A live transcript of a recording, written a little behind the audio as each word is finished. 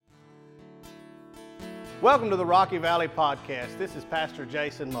Welcome to the Rocky Valley Podcast. This is Pastor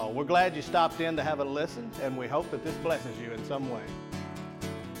Jason Moe. We're glad you stopped in to have a listen, and we hope that this blesses you in some way.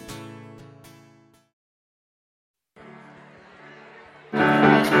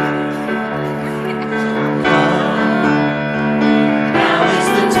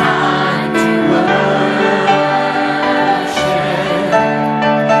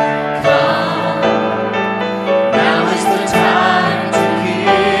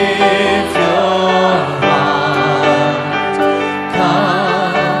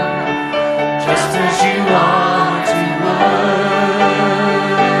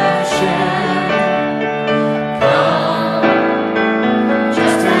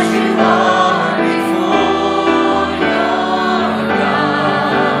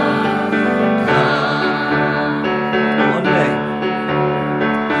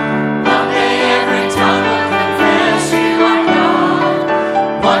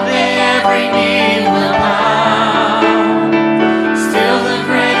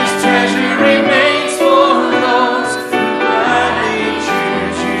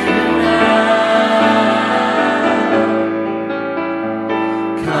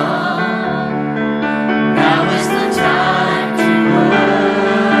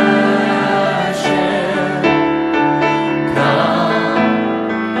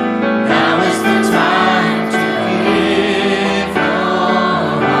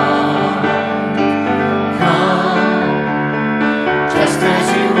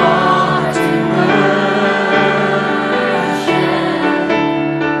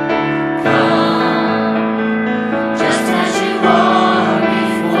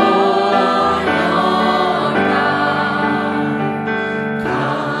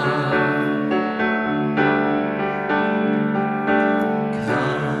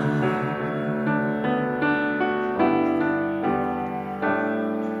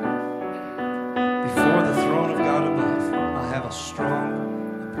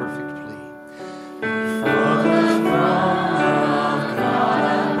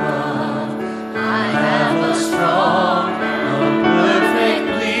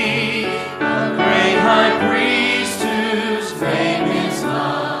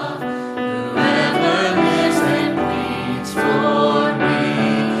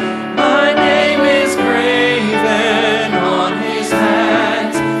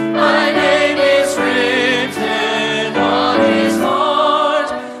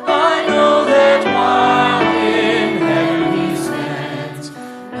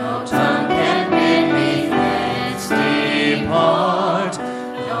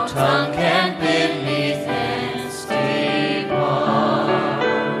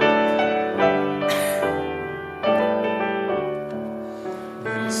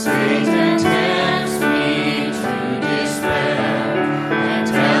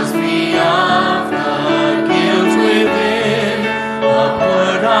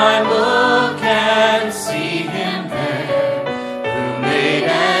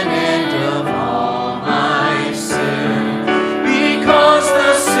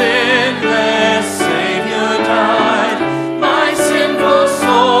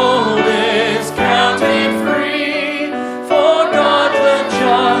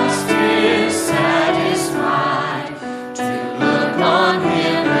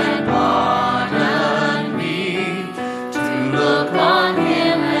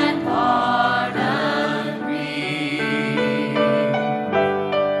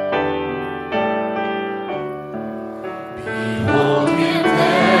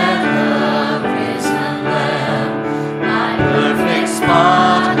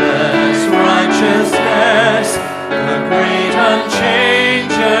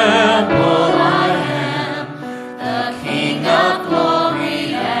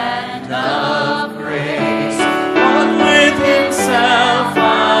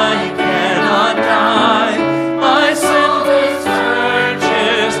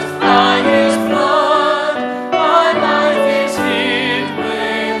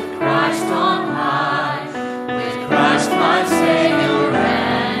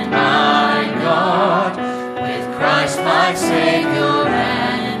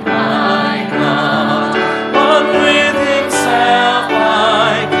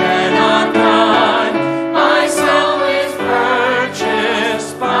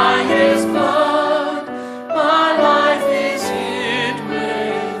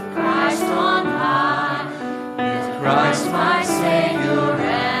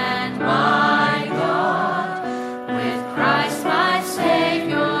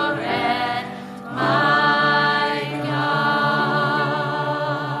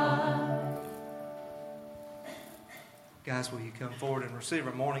 Guys, will you come forward and receive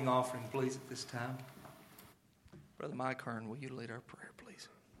our morning offering, please, at this time? Brother Mike Hearn, will you lead our prayer, please?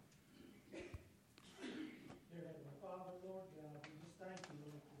 Dear Heavenly Father, Lord God, we just thank you,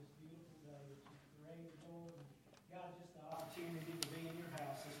 Lord, for this beautiful day that you've created, Lord. And God, just the opportunity to be in your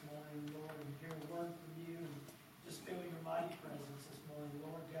house this morning, Lord, and hear a word from you and just feel your mighty presence this morning,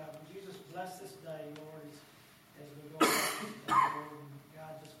 Lord God. Would you just bless this day, Lord, as we go about this day, Lord. And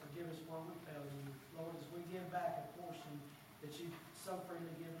God, just forgive us where we fail you. Lord, as we give back a portion that you've so freely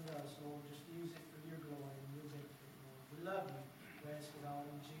given to us, Lord, just use it for your glory and your victory, Lord. We love you. We ask it all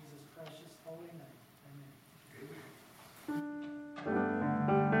in Jesus' precious holy name. Amen.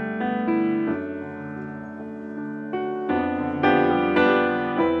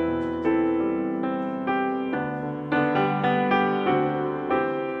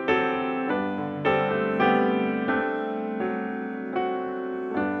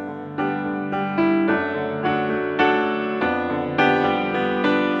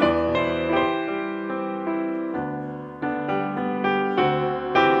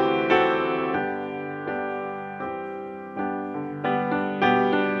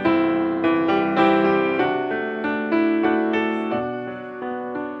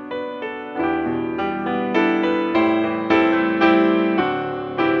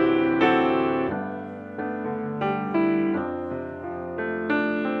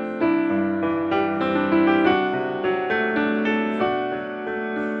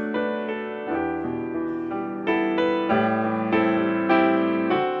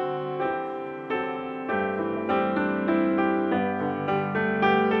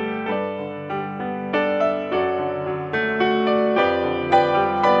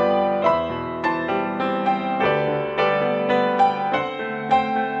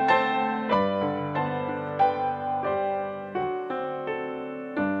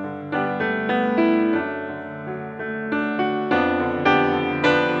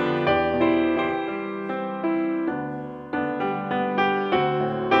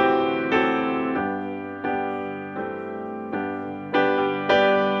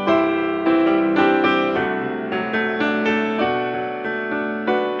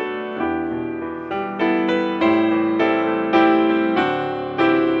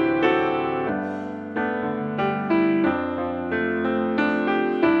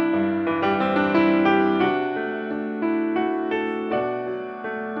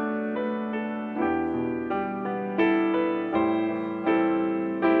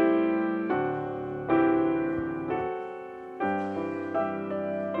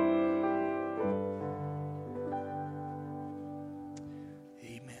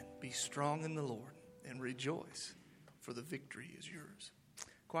 Be strong in the Lord and rejoice, for the victory is yours.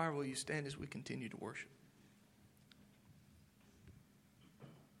 Choir, will you stand as we continue to worship?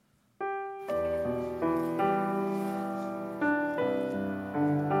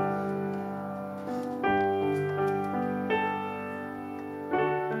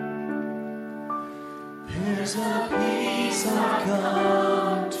 There's a peace I've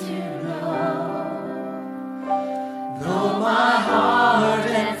come to know, though my heart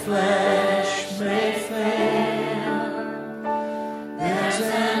and flesh may fail. There's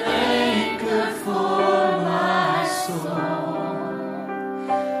an anchor for my soul.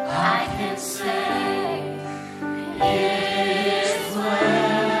 I can say it is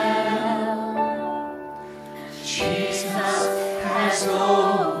well. Jesus has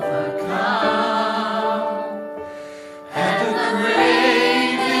overcome.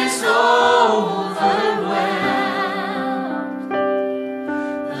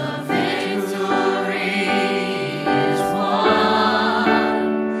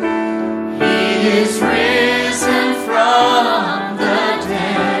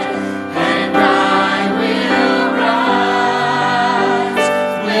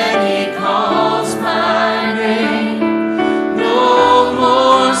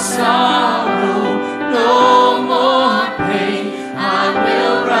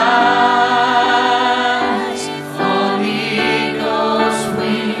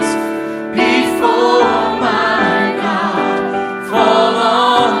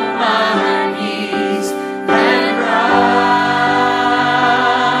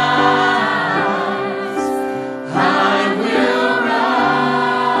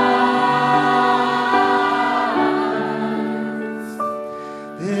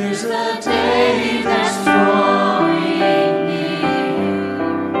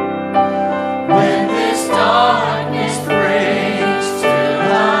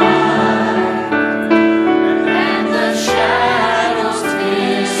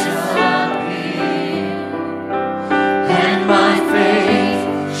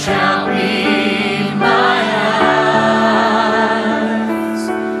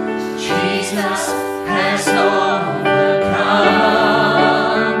 Jesus has overcome.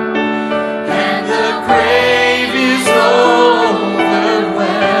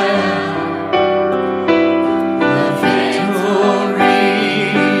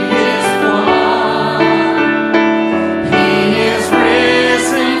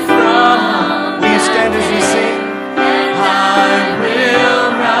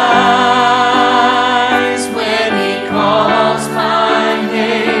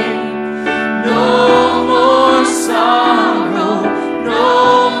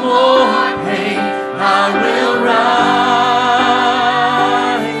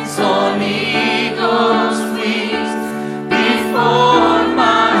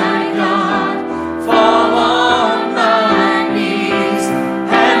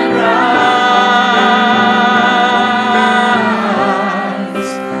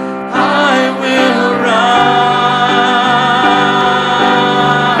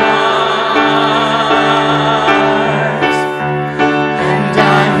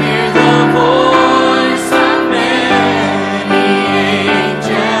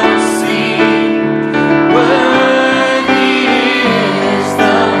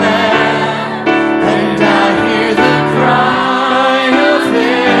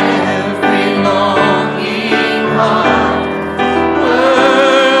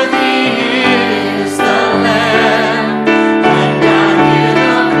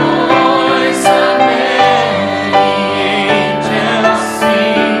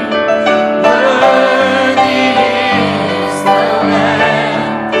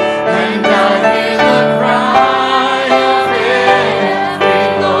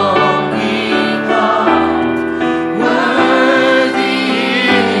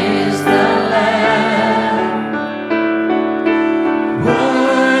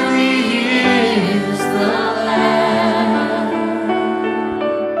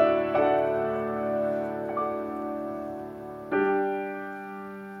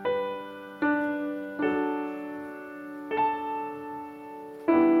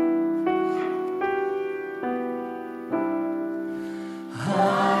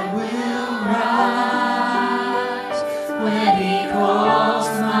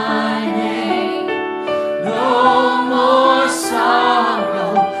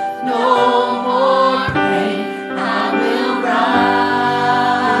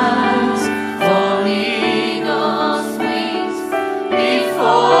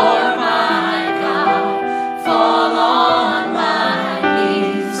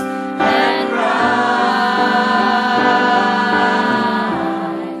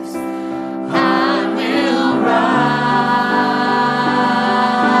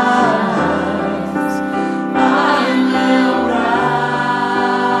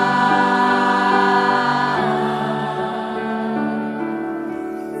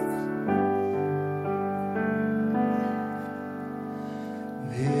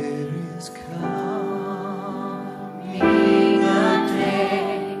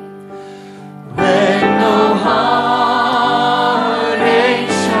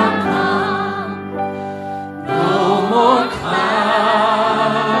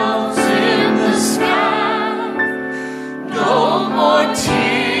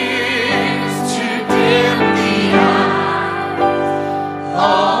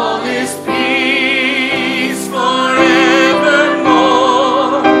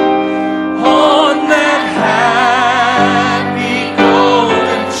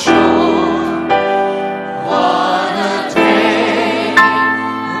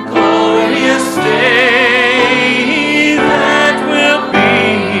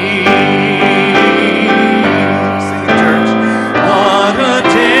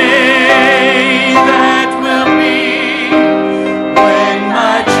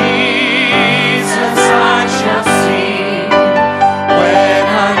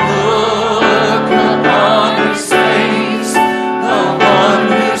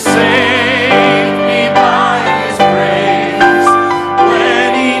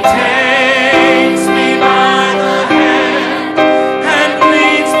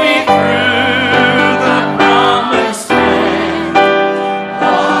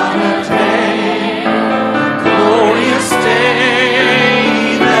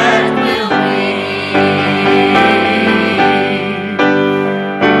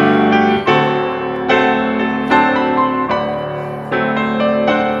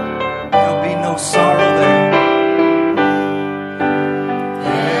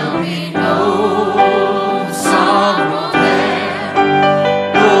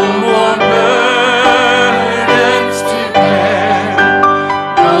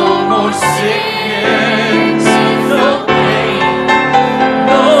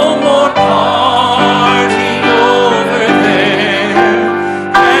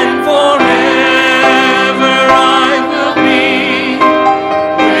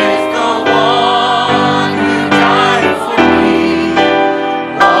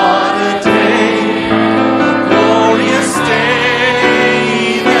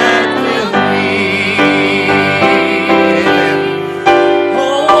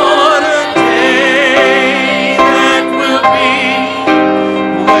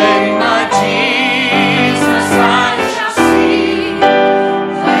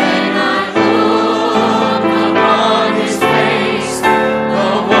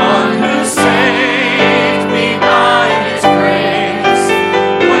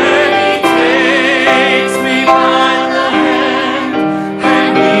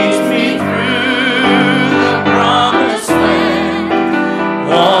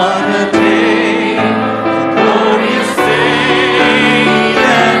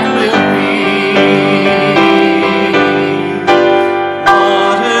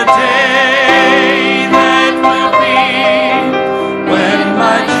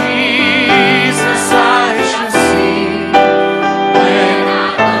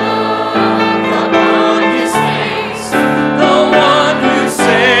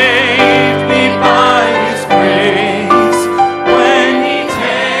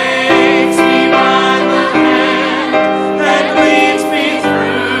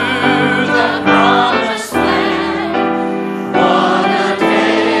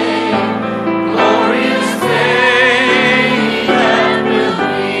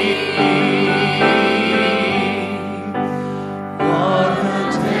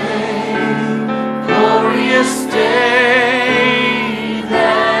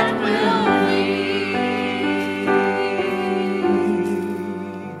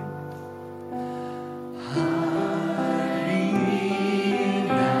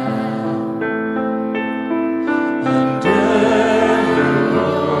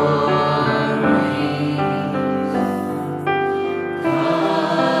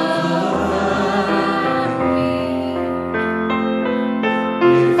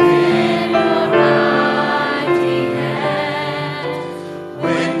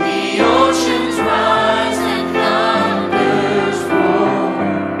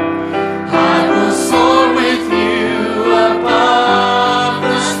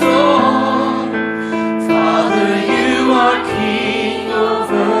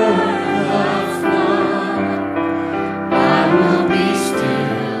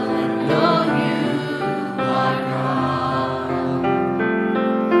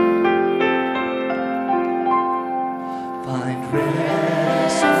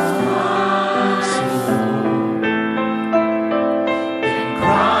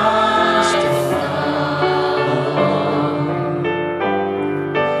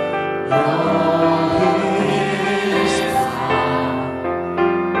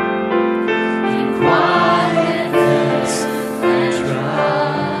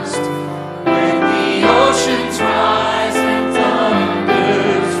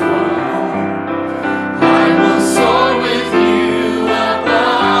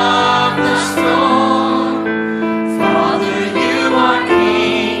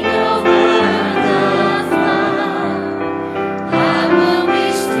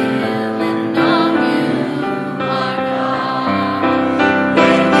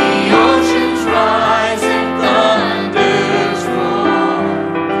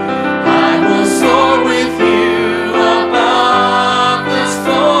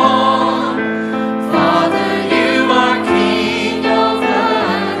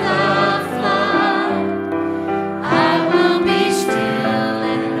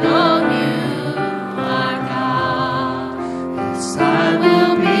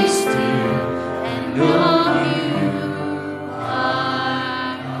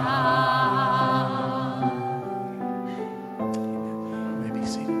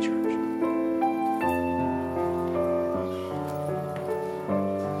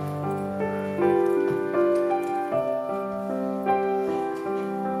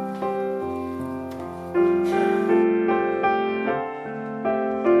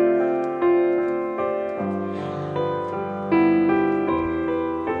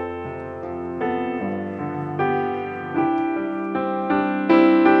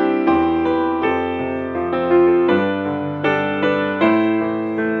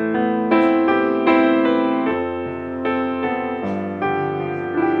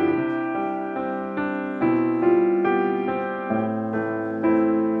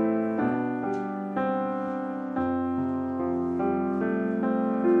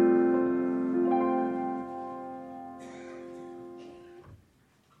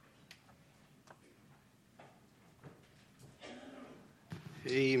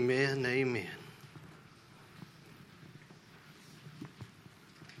 Amen, amen.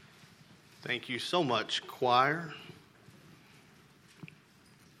 Thank you so much, choir,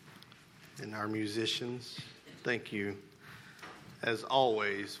 and our musicians. Thank you, as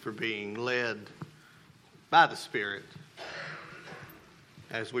always, for being led by the Spirit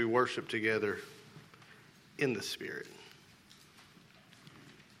as we worship together in the Spirit.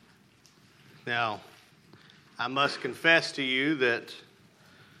 Now, I must confess to you that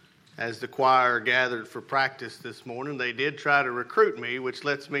as the choir gathered for practice this morning, they did try to recruit me, which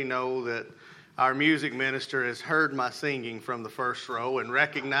lets me know that our music minister has heard my singing from the first row and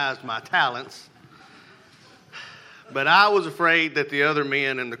recognized my talents. But I was afraid that the other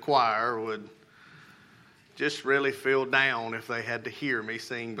men in the choir would just really feel down if they had to hear me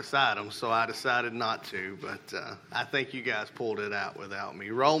sing beside them, so I decided not to. But I think you guys pulled it out without me.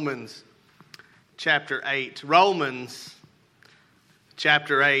 Romans chapter 8. Romans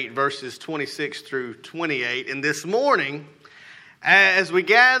chapter 8, verses 26 through 28. And this morning, as we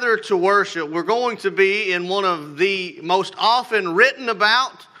gather to worship, we're going to be in one of the most often written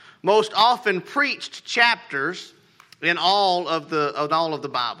about, most often preached chapters in all of the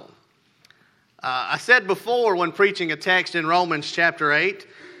Bible. I said before when preaching a text in Romans chapter 8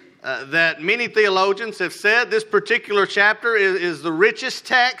 that many theologians have said this particular chapter is the richest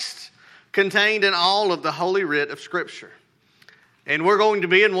text contained in all of the Holy Writ of Scripture. And we're going to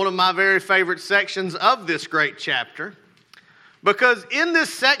be in one of my very favorite sections of this great chapter, because in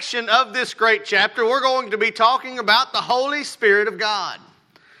this section of this great chapter, we're going to be talking about the Holy Spirit of God.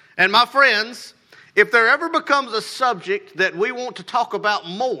 And my friends, if there ever becomes a subject that we want to talk about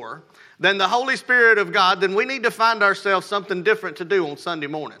more than the Holy Spirit of God, then we need to find ourselves something different to do on Sunday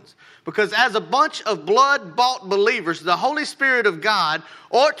mornings. Because as a bunch of blood-bought believers, the Holy Spirit of God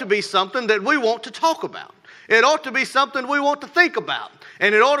ought to be something that we want to talk about. It ought to be something we want to think about.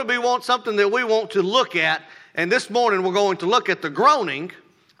 And it ought to be something that we want to look at. And this morning we're going to look at the groaning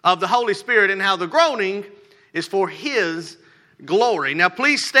of the Holy Spirit and how the groaning is for His glory. Now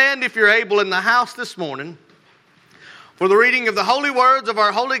please stand if you're able in the house this morning for the reading of the holy words of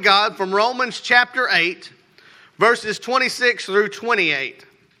our holy God from Romans chapter 8, verses 26 through 28.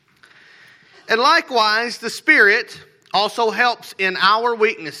 And likewise the Spirit also helps in our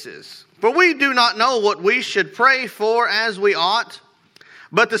weaknesses. For we do not know what we should pray for as we ought,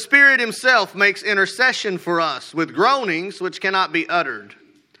 but the Spirit Himself makes intercession for us with groanings which cannot be uttered.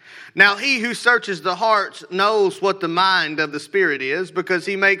 Now He who searches the hearts knows what the mind of the Spirit is, because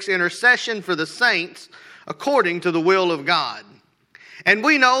He makes intercession for the saints according to the will of God. And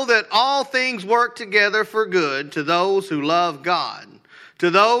we know that all things work together for good to those who love God, to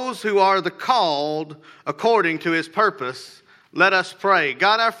those who are the called according to His purpose. Let us pray.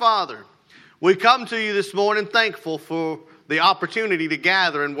 God our Father, we come to you this morning thankful for the opportunity to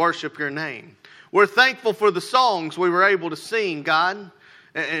gather and worship your name. We're thankful for the songs we were able to sing, God,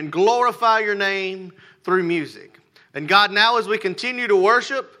 and glorify your name through music. And God, now as we continue to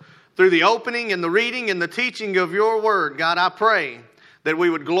worship through the opening and the reading and the teaching of your word, God, I pray that we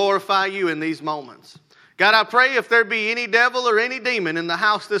would glorify you in these moments. God, I pray if there be any devil or any demon in the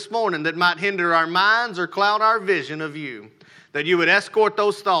house this morning that might hinder our minds or cloud our vision of you, that you would escort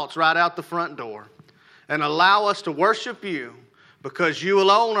those thoughts right out the front door and allow us to worship you because you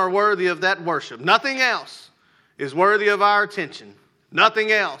alone are worthy of that worship. Nothing else is worthy of our attention.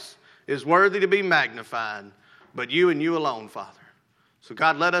 Nothing else is worthy to be magnified but you and you alone, Father. So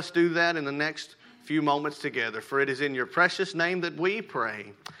God, let us do that in the next few moments together, for it is in your precious name that we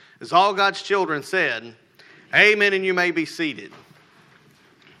pray. As all God's children said, amen, and you may be seated.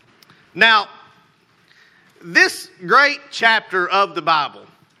 Now, this great chapter of the Bible,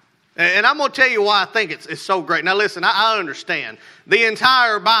 and I'm going to tell you why I think it's so great. Now listen, I understand. The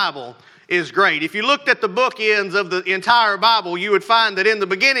entire Bible is great. If you looked at the bookends of the entire Bible, you would find that in the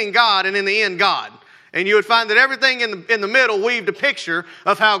beginning God and in the end God. And you would find that everything in the middle weaved a picture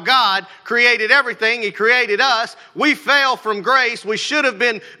of how God created everything. He created us. We fell from grace. We should have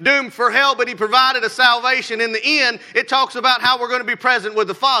been doomed for hell, but He provided a salvation. In the end, it talks about how we're going to be present with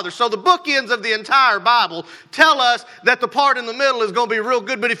the Father. So the bookends of the entire Bible tell us that the part in the middle is going to be real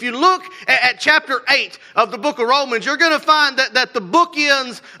good. But if you look at chapter 8 of the book of Romans, you're going to find that the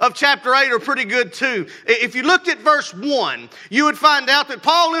bookends of chapter 8 are pretty good too. If you looked at verse 1, you would find out that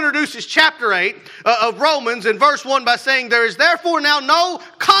Paul introduces chapter 8 of Romans in verse 1 by saying, there is therefore now no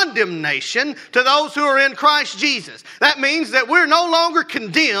condemnation to those who are in Christ Jesus. That means that we're no longer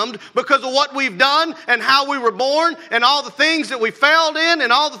condemned because of what we've done and how we were born and all the things that we failed in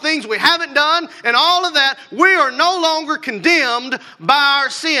and all the things we haven't done and all of that. We are no longer condemned by our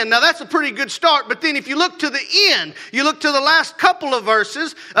sin. Now that's a pretty good start, but then if you look to the end, you look to the last couple of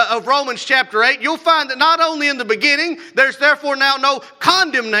verses of Romans chapter 8, you'll find that not only in the beginning, there's therefore now no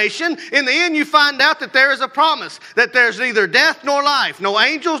condemnation. In the end, you find out that there is a promise that there's neither death nor life, no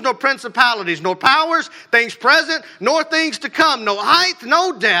angels, nor principalities, nor powers, things present, nor things to come, no height,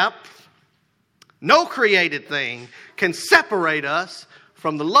 no depth, no created thing can separate us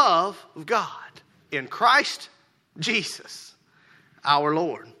from the love of God in Christ Jesus, our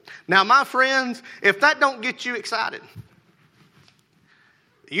Lord. Now, my friends, if that don't get you excited,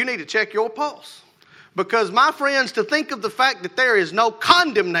 you need to check your pulse. Because, my friends, to think of the fact that there is no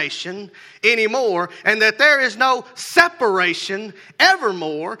condemnation anymore and that there is no separation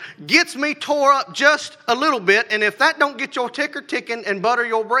evermore gets me tore up just a little bit. And if that don't get your ticker ticking and butter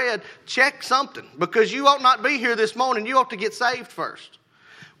your bread, check something. Because you ought not be here this morning. You ought to get saved first.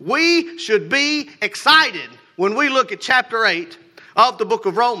 We should be excited when we look at chapter 8 of the book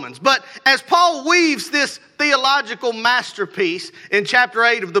of Romans. But as Paul weaves this theological masterpiece in chapter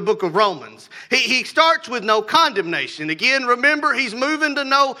 8 of the book of Romans, he starts with no condemnation. Again, remember, he's moving to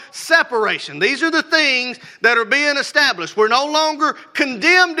no separation. These are the things that are being established. We're no longer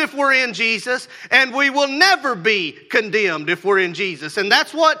condemned if we're in Jesus, and we will never be condemned if we're in Jesus. And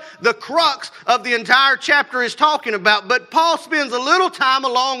that's what the crux of the entire chapter is talking about. But Paul spends a little time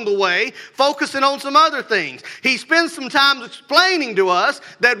along the way focusing on some other things. He spends some time explaining to us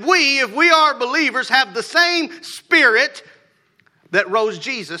that we, if we are believers, have the same Spirit that rose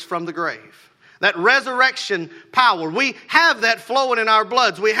Jesus from the grave. That resurrection power. We have that flowing in our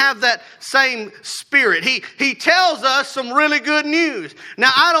bloods. We have that same Spirit. He tells us some really good news.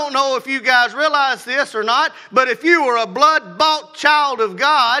 Now, I don't know if you guys realize this or not, but if you are a blood-bought child of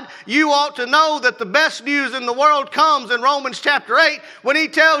God, you ought to know that the best news in the world comes in Romans chapter 8 when He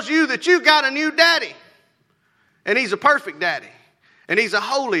tells you that you got a new daddy. And He's a perfect daddy. And He's a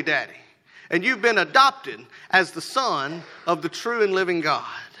holy daddy. And you've been adopted as the son of the true and living God.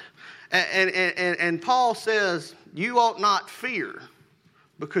 And Paul says, you ought not fear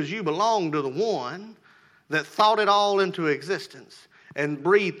because you belong to the one that thought it all into existence and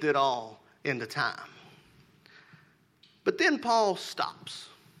breathed it all into time. But then Paul stops.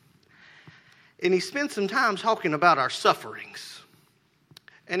 And he spends some time talking about our sufferings.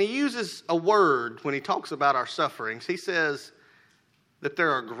 And he uses a word when he talks about our sufferings. He says that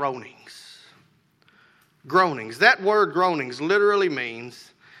there are groanings. Groanings. That word groanings literally means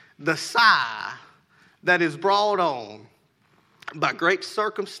the sigh that is brought on by great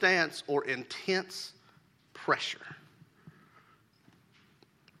circumstance or intense pressure.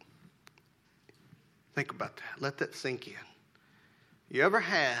 Think about that. Let that sink in. You ever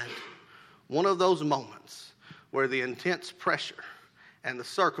had one of those moments where the intense pressure and the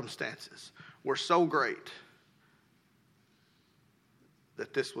circumstances were so great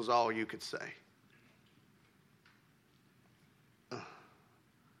that this was all you could say.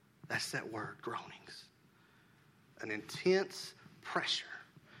 That's that word, groanings. An intense pressure.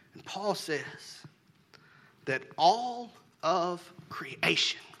 And Paul says that all of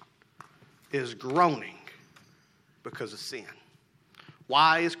creation is groaning because of sin.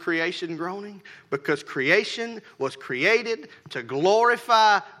 Why is creation groaning? Because creation was created to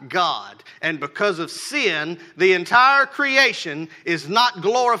glorify God. And because of sin, the entire creation is not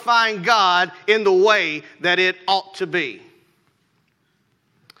glorifying God in the way that it ought to be.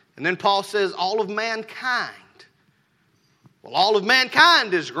 And then Paul says all of mankind. Well, all of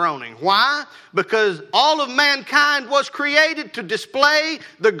mankind is groaning. Why? Because all of mankind was created to display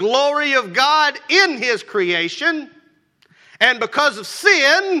the glory of God in His creation. And because of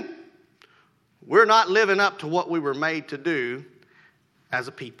sin, we're not living up to what we were made to do as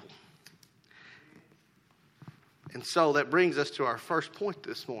a people. And so that brings us to our first point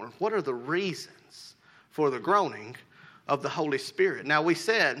this morning. What are the reasons for the groaning of the Holy Spirit? Now, we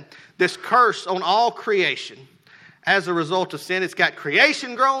said this curse on all creation as a result of sin. It's got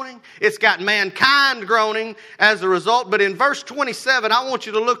creation groaning. It's got mankind groaning as a result. But in verse 27, I want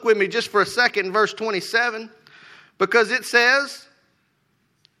you to look with me just for a second in verse 27. Because it says,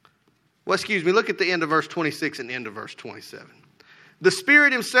 look at the end of verse 26 and the end of verse 27. The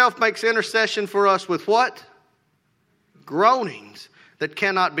Spirit Himself makes intercession for us with what? Groanings that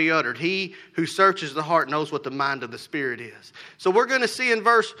cannot be uttered. He who searches the heart knows what the mind of the Spirit is. So we're going to see in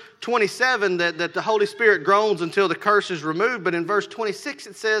verse 27 that the Holy Spirit groans until the curse is removed. But in verse 26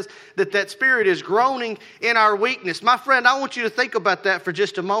 it says that Spirit is groaning in our weakness. My friend, I want you to think about that for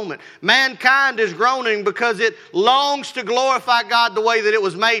just a moment. Mankind is groaning because it longs to glorify God the way that it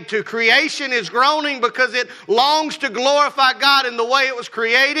was made to. Creation is groaning because it longs to glorify God in the way it was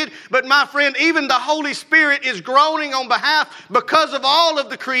created. But my friend, even the Holy Spirit is groaning on behalf because of all of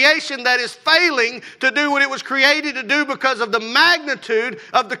the creation that is failing to do what it was created to do because of the magnitude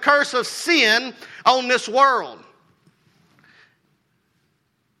of the curse of sin on this world.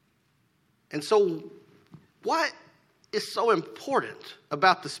 And so, what is so important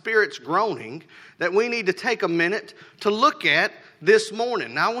about the Spirit's groaning that we need to take a minute to look at this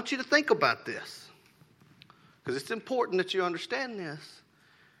morning? Now, I want you to think about this, because it's important that you understand this.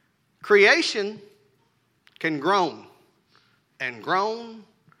 Creation can groan and groan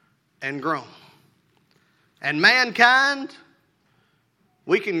and groan. And mankind,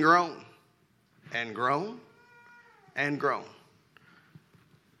 we can groan and groan and groan.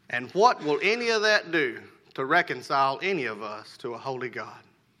 And what will any of that do to reconcile any of us to a holy God?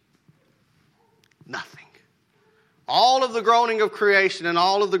 Nothing. All of the groaning of creation and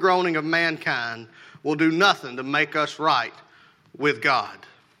all of the groaning of mankind will do nothing to make us right with God.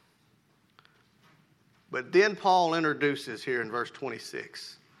 But then Paul introduces here in verse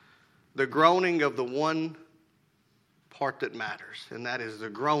 26 the groaning of the one part that matters, and that is the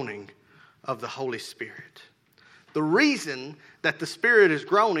groaning of the Holy Spirit. The reason that the Spirit is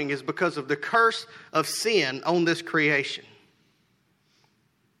groaning is because of the curse of sin on this creation.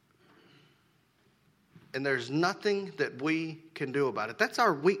 And there's nothing that we can do about it. That's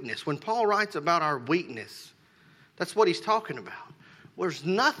our weakness. When Paul writes about our weakness, that's what he's talking about. There's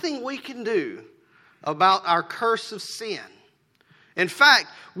nothing we can do about our curse of sin. In fact,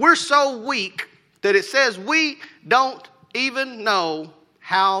 we're so weak that it says we don't even know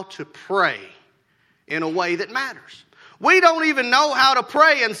how to pray in a way that matters. We don't even know how to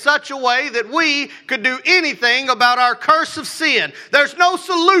pray in such a way that we could do anything about our curse of sin. There's no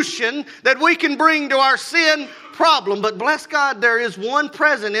solution that we can bring to our sin problem. But bless God, there is one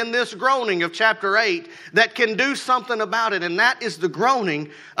present in this groaning of chapter 8 that can do something about it. And that is the groaning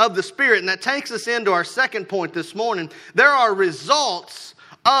of the Spirit. And that takes us into our second point this morning. There are results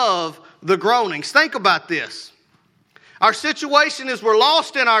of the groanings. Think about this. Our situation is we're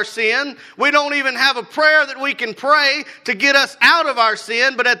lost in our sin. We don't even have a prayer that we can pray to get us out of our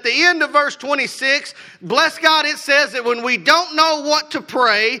sin. But at the end of verse 26, bless God, it says that when we don't know what to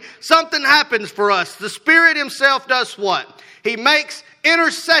pray, something happens for us. The Spirit Himself does what? He makes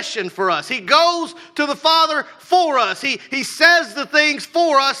intercession for us. He goes to the Father for us. He says the things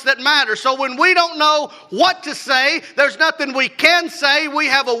for us that matter. So when we don't know what to say, there's nothing we can say. We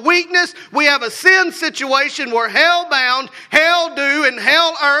have a weakness. We have a sin situation. We're hell bound, hell due, and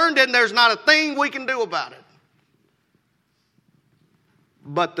hell earned, and there's not a thing we can do about it.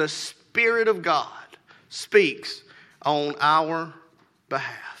 But the Spirit of God speaks on our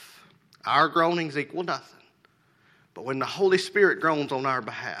behalf. Our groanings equal nothing. But when the Holy Spirit groans on our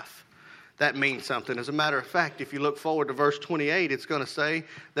behalf, that means something. As a matter of fact, if you look forward to verse 28, it's going to say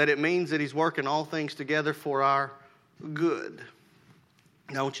that it means that He's working all things together for our good.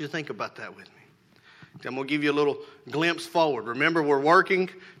 Now, I want you to think about that with me. I'm going to give you a little glimpse forward. Remember, we're working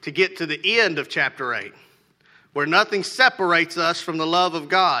to get to the end of chapter 8, where nothing separates us from the love of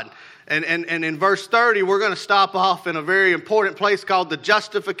God. And in verse 30, we're going to stop off in a very important place called the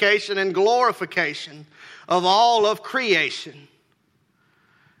justification and glorification of all of creation.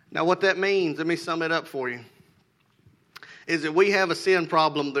 Now, what that means, let me sum it up for you, is that we have a sin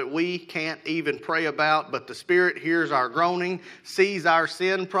problem that we can't even pray about, but the Spirit hears our groaning, sees our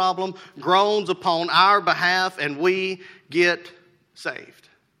sin problem, groans upon our behalf, and we get saved.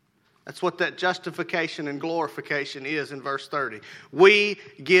 That's what that justification and glorification is in verse 30. We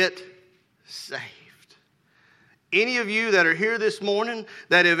get saved. Any of you that are here this morning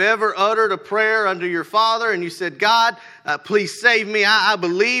that have ever uttered a prayer unto your Father and you said, God, please save me. I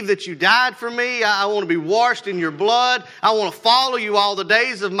believe that you died for me. I want to be washed in your blood. I want to follow you all the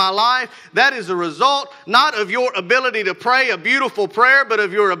days of my life. That is a result not of your ability to pray a beautiful prayer, but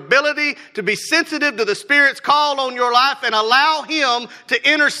of your ability to be sensitive to the Spirit's call on your life and allow Him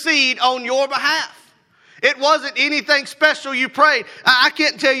to intercede on your behalf. It wasn't anything special you prayed. I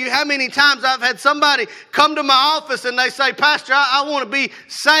can't tell you how many times I've had somebody come to my office and they say, Pastor, I want to be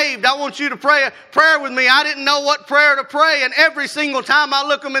saved. I want you to pray a prayer with me. I didn't know what prayer to pray. And every single time I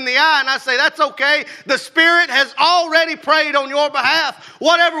look them in the eye and I say, that's okay. The Spirit has already prayed on your behalf.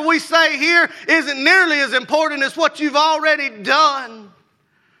 Whatever we say here isn't nearly as important as what you've already done,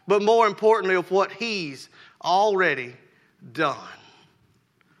 but more importantly of what He's already done.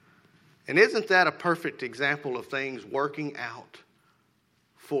 And isn't that a perfect example of things working out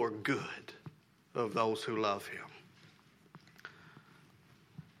for good of those who love Him?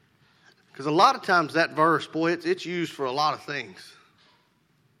 Because a lot of times that verse, boy, it's used for a lot of things.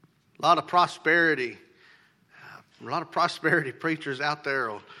 A lot of prosperity. A lot of prosperity preachers out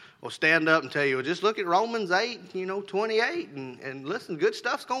there will stand up and tell you, well, just look at Romans 8, 28, and listen, good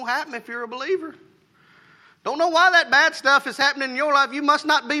stuff's going to happen if you're a believer. Don't know why that bad stuff is happening in your life. You must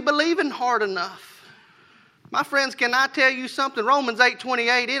not be believing hard enough. My friends, can I tell you something? Romans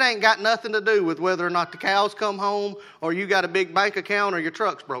 8:28, it ain't got nothing to do with whether or not the cows come home or you got a big bank account or your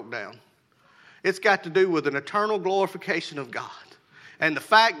truck's broke down. It's got to do with an eternal glorification of God. And the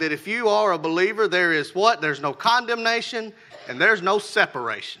fact that if you are a believer, there is what? There's no condemnation and there's no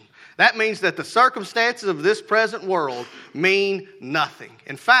separation. That means that the circumstances of this present world mean nothing.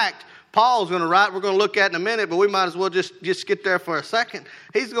 In fact, Paul's going to write, we're going to look at in a minute, but we might as well just get there for a second.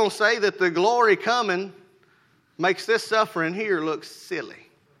 He's going to say that the glory coming makes this suffering here look silly.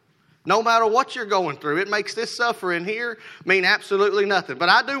 No matter what you're going through, it makes this suffering here mean absolutely nothing. But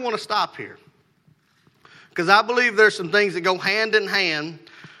I do want to stop here, because I believe there's some things that go hand in hand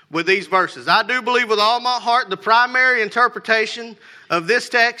with these verses. I do believe with all my heart the primary interpretation of this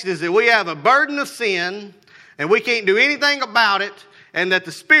text is that we have a burden of sin and we can't do anything about it, and that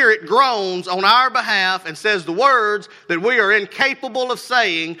the Spirit groans on our behalf and says the words that we are incapable of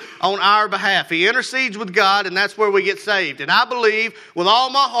saying on our behalf. He intercedes with God, and that's where we get saved. And I believe with all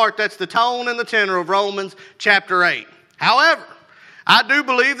my heart that's the tone and the tenor of Romans chapter 8. However, I do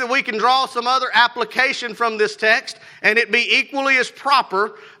believe that we can draw some other application from this text and it be equally as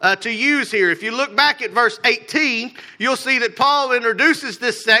proper to use here. If you look back at verse 18, you'll see that Paul introduces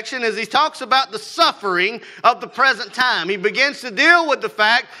this section as he talks about the suffering of the present time. He begins to deal with the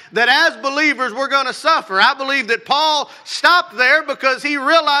fact that as believers we're going to suffer. I believe that Paul stopped there because he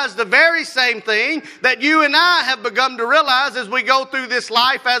realized the very same thing that you and I have begun to realize as we go through this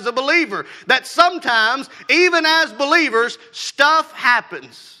life as a believer. That sometimes, even as believers, stuff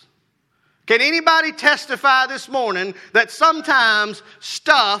happens. Can anybody testify this morning that sometimes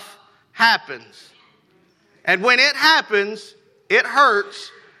stuff happens? And when it happens, it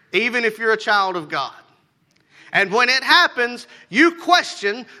hurts, even if you're a child of God. And when it happens, you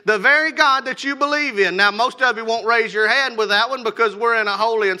question the very God that you believe in. Now, most of you won't raise your hand with that one because we're in a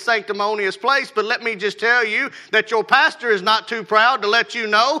holy and sanctimonious place. But let me just tell you that your pastor is not too proud to let you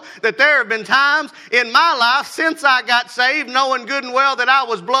know that there have been times in my life since I got saved, knowing good and well that I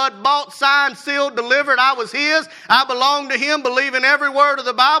was blood bought, signed, sealed, delivered. I was His. I belonged to Him, believing every word of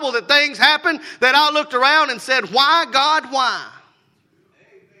the Bible, that things happened that I looked around and said, why, God, why?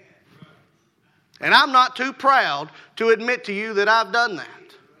 And I'm not too proud to admit to you that I've done that.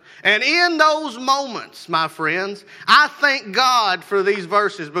 And in those moments, my friends, I thank God for these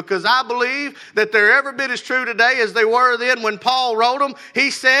verses, because I believe that they're every bit as true today as they were then when Paul wrote them. He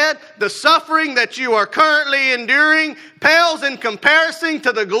said, the suffering that you are currently enduring pales in comparison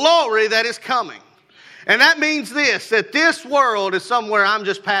to the glory that is coming. And that means this, that this world is somewhere I'm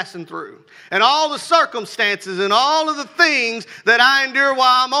just passing through. And all the circumstances and all of the things that I endure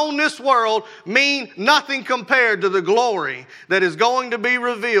while I'm on this world mean nothing compared to the glory that is going to be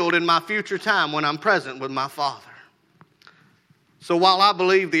revealed in my future time when I'm present with my Father. So while I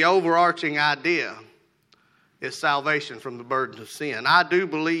believe the overarching idea is salvation from the burden of sin, I do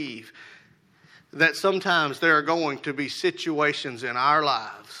believe that sometimes there are going to be situations in our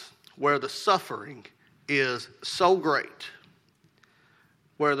lives where the suffering is so great,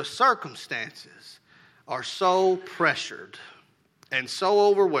 where the circumstances are so pressured and so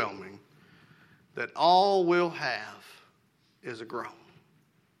overwhelming that all we'll have is a groan.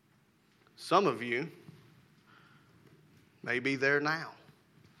 Some of you may be there now.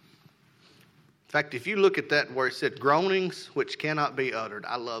 In fact, if you look at that where it said groanings which cannot be uttered,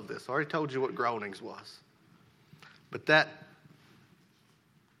 I love this. I already told you what groanings was. But that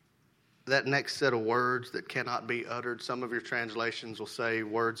next set of words that cannot be uttered, some of your translations will say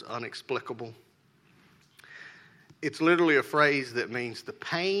words unexplicable. It's literally a phrase that means the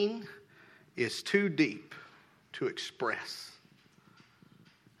pain is too deep to express.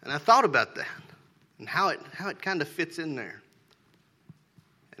 And I thought about that and how it kind of fits in there.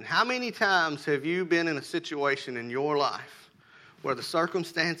 And how many times have you been in a situation in your life where the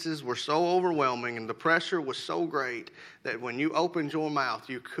circumstances were so overwhelming and the pressure was so great that when you opened your mouth,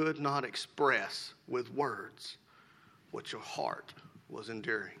 you could not express with words what your heart was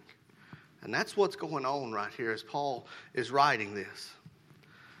enduring? And that's what's going on right here as Paul is writing this.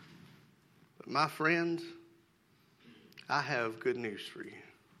 But my friends, I have good news for you.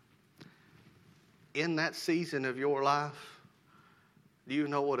 In that season of your life, do you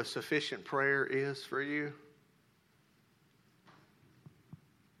know what a sufficient prayer is for you?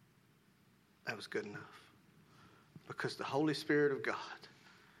 That was good enough. Because the Holy Spirit of God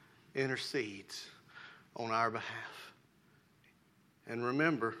intercedes on our behalf. And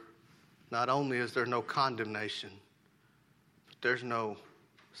remember, not only is there no condemnation, but there's no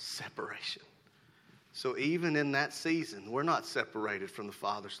separation. So even in that season, we're not separated from the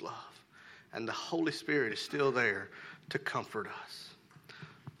Father's love. And the Holy Spirit is still there to comfort us.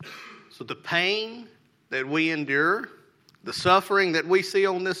 So the pain that we endure, the suffering that we see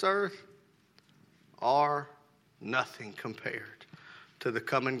on this earth, are nothing compared to the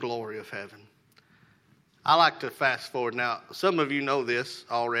coming glory of heaven. I like to fast forward. Now, some of you know this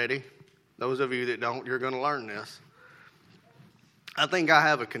already. Those of you that don't, you're going to learn this. I think I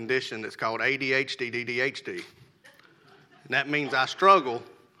have a condition that's called ADHD, DDHD. And that means I struggle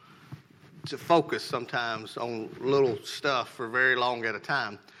to focus sometimes on little stuff for very long at a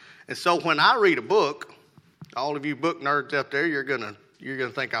time. And so when I read a book, all of you book nerds out there, you're gonna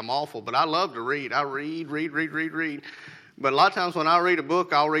think I'm awful, but I love to read. I read. But a lot of times when I read a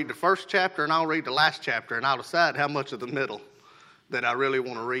book, I'll read the first chapter and I'll read the last chapter, and I'll decide how much of the middle that I really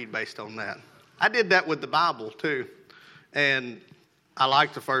want to read based on that. I did that with the Bible too, and I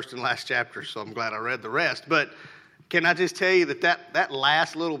like the first and last chapter, so I'm glad I read the rest. But can I just tell you that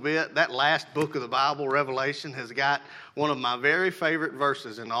last little bit, that last book of the Bible, Revelation, has got one of my very favorite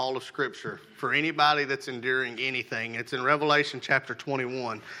verses in all of Scripture for anybody that's enduring anything. It's in Revelation chapter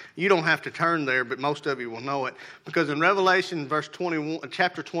 21. You don't have to turn there, but most of you will know it. Because in Revelation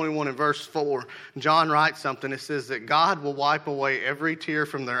chapter 21 and verse 4, John writes something. It says that God will wipe away every tear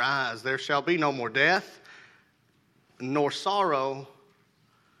from their eyes. There shall be no more death, nor sorrow,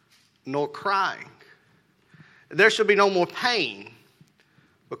 nor crying. There shall be no more pain,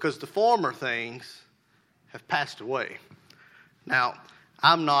 because the former things have passed away. Now,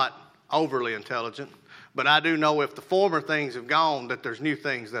 I'm not overly intelligent, but I do know if the former things have gone, that there's new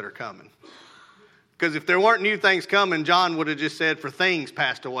things that are coming. Because if there weren't new things coming, John would have just said for things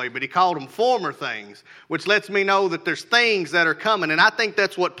passed away. But he called them former things, which lets me know that there's things that are coming. And I think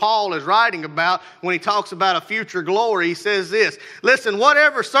that's what Paul is writing about when he talks about a future glory. He says this: listen,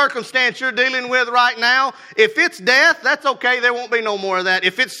 whatever circumstance you're dealing with right now, if it's death, that's okay. There won't be no more of that.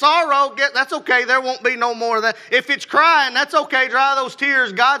 If it's sorrow, that's okay. There won't be no more of that. If it's crying, that's okay. Dry those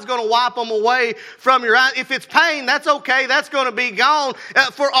tears. God's going to wipe them away from your eyes. If it's pain, that's okay. That's going to be gone.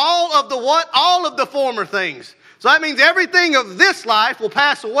 For all of the former things. So that means everything of this life will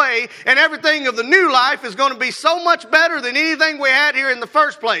pass away, and everything of the new life is going to be so much better than anything we had here in the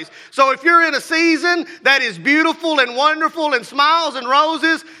first place. So if you're in a season that is beautiful and wonderful and smiles and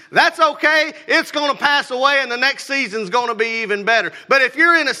roses, that's okay. It's going to pass away, and the next season's going to be even better. But if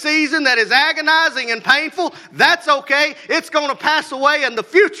you're in a season that is agonizing and painful, that's okay. It's going to pass away, and the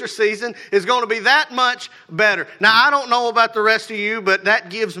future season is going to be that much better. Now, I don't know about the rest of you, but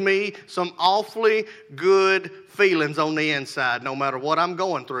that gives me some awfully good feelings on the inside, no matter what I'm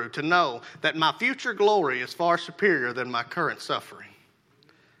going through, to know that my future glory is far superior than my current suffering.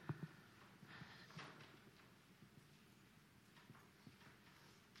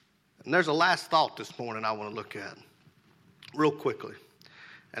 And there's a last thought this morning I want to look at real quickly,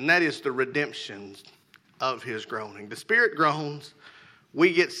 and that is the redemption of his groaning. The Spirit groans,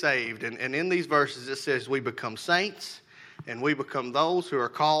 we get saved, and in these verses it says we become saints, and we become those who are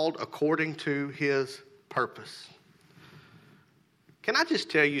called according to his purpose. Can I just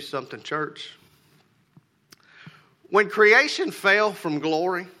tell you something, church? When creation fell from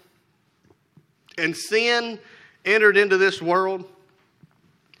glory and sin entered into this world,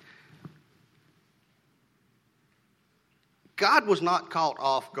 God was not caught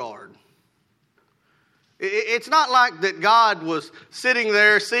off guard. It's not like that God was sitting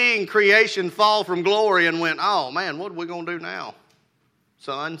there seeing creation fall from glory and went, oh man, what are we going to do now?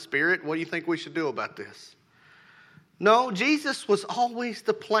 Son, Spirit, what do you think we should do about this? No, Jesus was always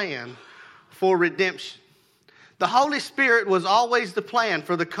the plan for redemption. The Holy Spirit was always the plan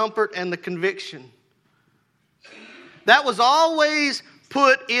for the comfort and the conviction. That was always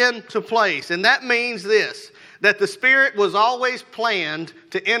put into place. And that means this, that the Spirit was always planned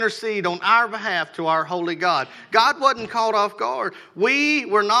to intercede on our behalf to our holy God. God wasn't caught off guard. We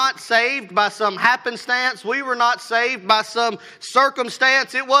were not saved by some happenstance. We were not saved by some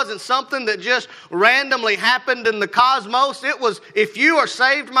circumstance. It wasn't something that just randomly happened in the cosmos. It was, if you are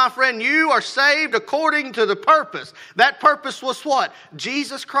saved, my friend, you are saved according to the purpose. That purpose was what?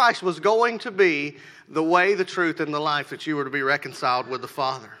 Jesus Christ was going to be the way, the truth, and the life that you were to be reconciled with the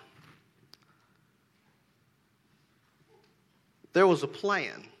Father. There was a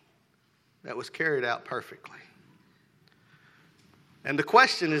plan that was carried out perfectly. And the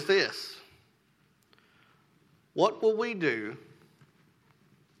question is this: what will we do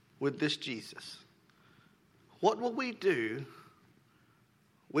with this Jesus? What will we do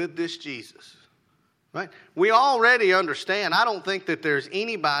with this Jesus? Right? We already understand. I don't think that there's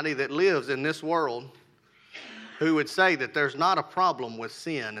anybody that lives in this world who would say that there's not a problem with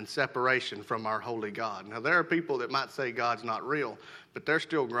sin and separation from our holy God. Now, there are people that might say God's not real, but they're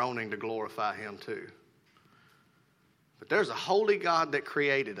still groaning to glorify him too. But there's a holy God that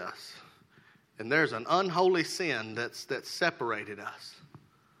created us, and there's an unholy sin that's separated us.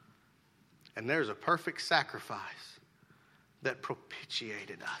 And there's a perfect sacrifice that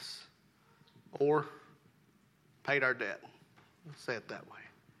propitiated us, or paid our debt. Let's say it that way.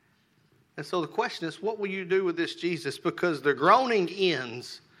 And so the question is, what will you do with this Jesus? Because the groaning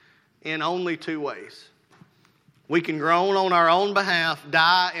ends in only two ways. We can groan on our own behalf,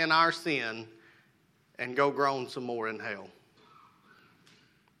 die in our sin, and go groan some more in hell.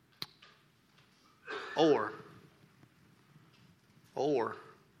 Or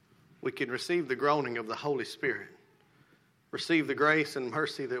we can receive the groaning of the Holy Spirit, receive the grace and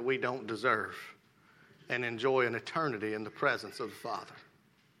mercy that we don't deserve, and enjoy an eternity in the presence of the Father.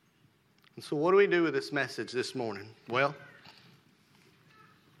 And so what do we do with this message this morning? Well,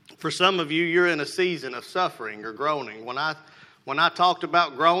 for some of you, you're in a season of suffering or groaning. When I talked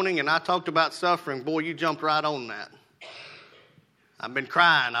about groaning and I talked about suffering, boy, you jumped right on that. I've been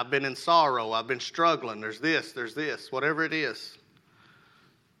crying. I've been in sorrow. I've been struggling. There's this, whatever it is.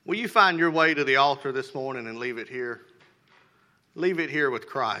 Will you find your way to the altar this morning and leave it here? Leave it here with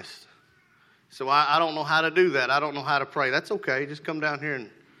Christ. So I don't know how to do that. I don't know how to pray. That's okay. Just come down here and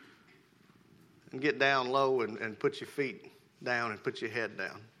get down low and put your feet down and put your head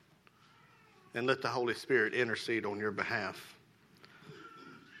down. And let the Holy Spirit intercede on your behalf.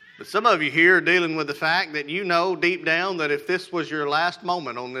 But some of you here are dealing with the fact that you know deep down that if this was your last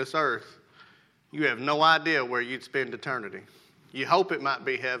moment on this earth, you have no idea where you'd spend eternity. You hope it might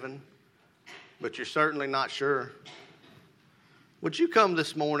be heaven, but you're certainly not sure. Would you come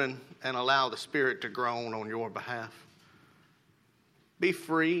this morning and allow the Spirit to groan on your behalf? Be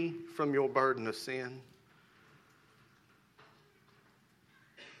free from your burden of sin.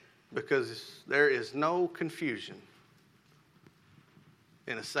 Because there is no confusion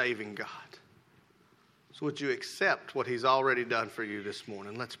in a saving God. So would you accept what he's already done for you this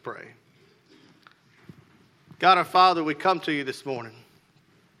morning? Let's pray. God our Father, we come to you this morning,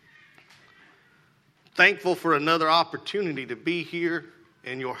 thankful for another opportunity to be here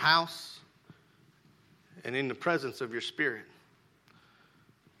in your house and in the presence of your Spirit.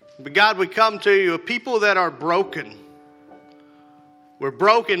 But God, we come to you, a people that are broken. We're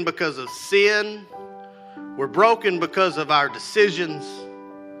broken because of sin. We're broken because of our decisions.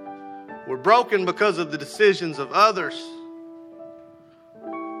 We're broken because of the decisions of others.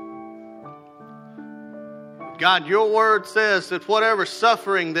 God, your word says that whatever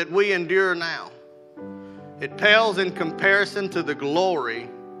suffering that we endure now, It pales in comparison to the glory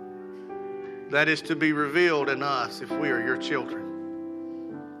that is to be revealed in us if we are your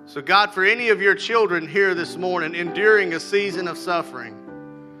children. So God, for any of your children here this morning enduring a season of suffering,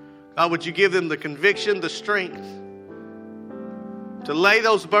 God, would you give them the conviction, the strength to lay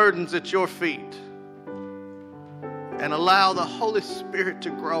those burdens at your feet and allow the Holy Spirit to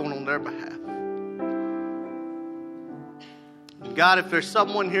groan on their behalf. And God, if there's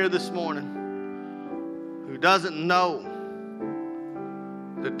someone here this morning who doesn't know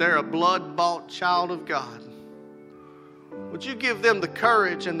that they're a blood-bought child of God, would you give them the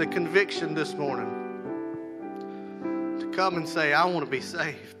courage and the conviction this morning to come and say, I want to be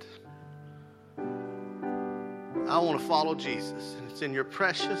saved. I want to follow Jesus. And it's in your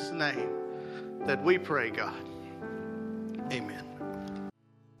precious name that we pray, God. Amen.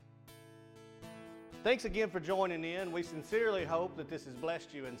 Thanks again for joining in. We sincerely hope that this has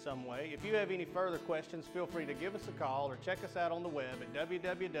blessed you in some way. If you have any further questions, feel free to give us a call or check us out on the web at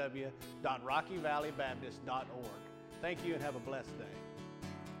www.rockyvalleybaptist.org. Thank you and have a blessed day.